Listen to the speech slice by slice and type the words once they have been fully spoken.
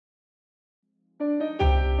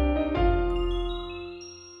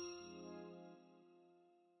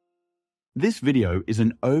This video is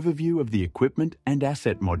an overview of the Equipment and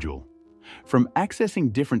Asset module. From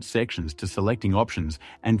accessing different sections to selecting options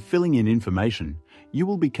and filling in information, you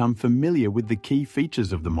will become familiar with the key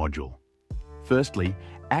features of the module. Firstly,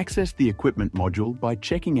 access the Equipment module by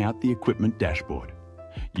checking out the Equipment dashboard.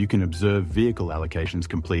 You can observe vehicle allocations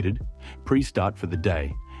completed, pre-start for the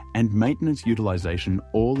day, and maintenance utilization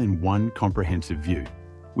all in one comprehensive view.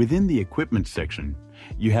 Within the Equipment section,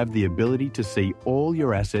 you have the ability to see all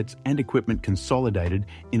your assets and equipment consolidated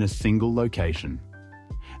in a single location.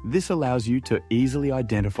 This allows you to easily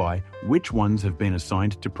identify which ones have been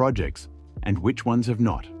assigned to projects and which ones have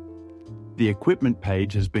not. The Equipment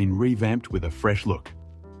page has been revamped with a fresh look.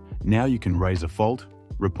 Now you can raise a fault,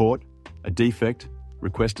 report a defect,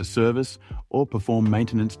 request a service, or perform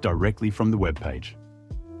maintenance directly from the web page.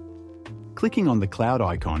 Clicking on the cloud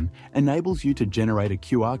icon enables you to generate a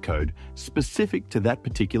QR code specific to that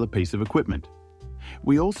particular piece of equipment.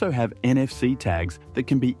 We also have NFC tags that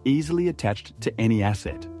can be easily attached to any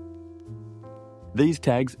asset. These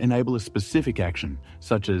tags enable a specific action,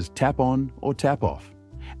 such as tap on or tap off,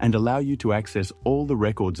 and allow you to access all the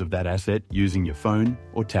records of that asset using your phone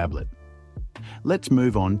or tablet. Let's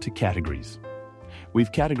move on to categories.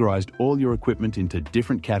 We've categorized all your equipment into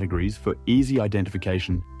different categories for easy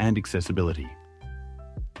identification and accessibility.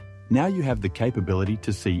 Now you have the capability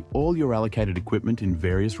to see all your allocated equipment in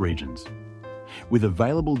various regions. With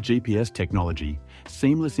available GPS technology,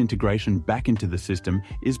 seamless integration back into the system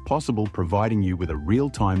is possible, providing you with a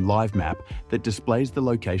real-time live map that displays the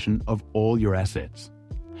location of all your assets.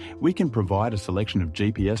 We can provide a selection of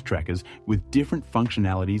GPS trackers with different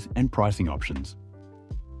functionalities and pricing options.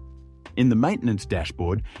 In the Maintenance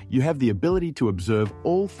dashboard, you have the ability to observe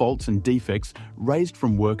all faults and defects raised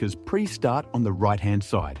from workers pre-start on the right-hand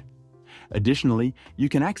side. Additionally, you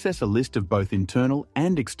can access a list of both internal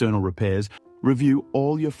and external repairs, review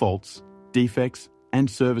all your faults, defects, and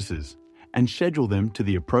services, and schedule them to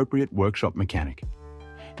the appropriate workshop mechanic.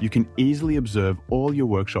 You can easily observe all your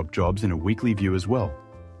workshop jobs in a weekly view as well,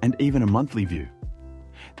 and even a monthly view.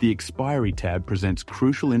 The Expiry tab presents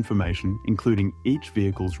crucial information, including each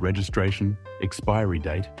vehicle's registration, expiry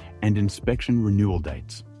date, and inspection renewal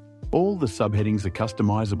dates. All the subheadings are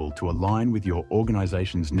customizable to align with your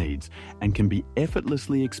organization's needs and can be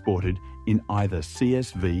effortlessly exported in either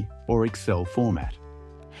CSV or Excel format.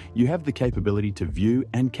 You have the capability to view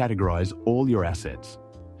and categorize all your assets.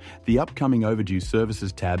 The upcoming Overdue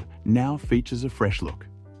Services tab now features a fresh look.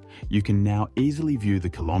 You can now easily view the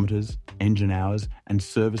kilometers, engine hours, and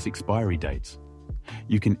service expiry dates.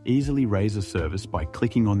 You can easily raise a service by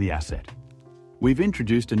clicking on the asset. We've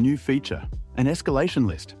introduced a new feature, an escalation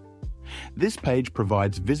list. This page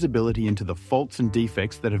provides visibility into the faults and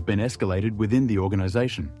defects that have been escalated within the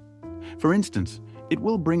organization. For instance, it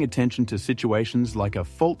will bring attention to situations like a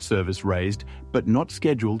fault service raised but not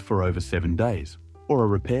scheduled for over 7 days, or a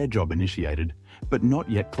repair job initiated but not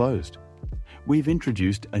yet closed. We've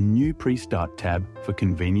introduced a new Pre-Start tab for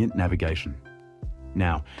convenient navigation.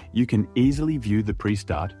 Now, you can easily view the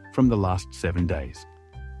pre-start from the last 7 days.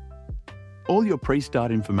 All your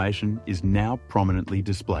pre-start information is now prominently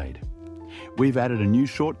displayed. We've added a new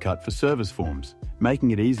shortcut for service forms,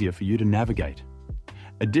 making it easier for you to navigate.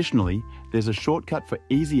 Additionally, there's a shortcut for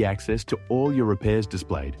easy access to all your repairs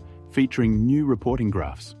displayed, featuring new reporting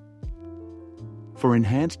graphs. For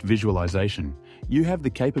enhanced visualization, you have the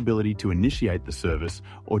capability to initiate the service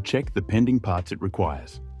or check the pending parts it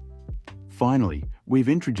requires. Finally, we've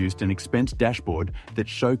introduced an expense dashboard that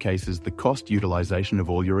showcases the cost utilization of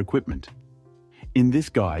all your equipment. In this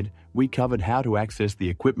guide, we covered how to access the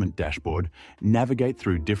Equipment dashboard, navigate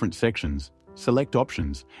through different sections, select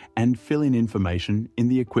options, and fill in information in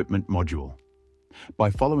the Equipment module. By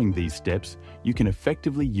following these steps, you can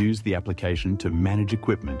effectively use the application to manage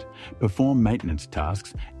equipment, perform maintenance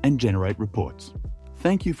tasks, and generate reports.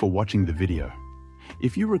 Thank you for watching the video.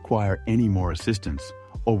 If you require any more assistance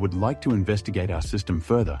or would like to investigate our system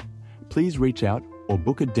further, please reach out or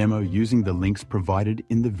book a demo using the links provided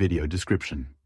in the video description.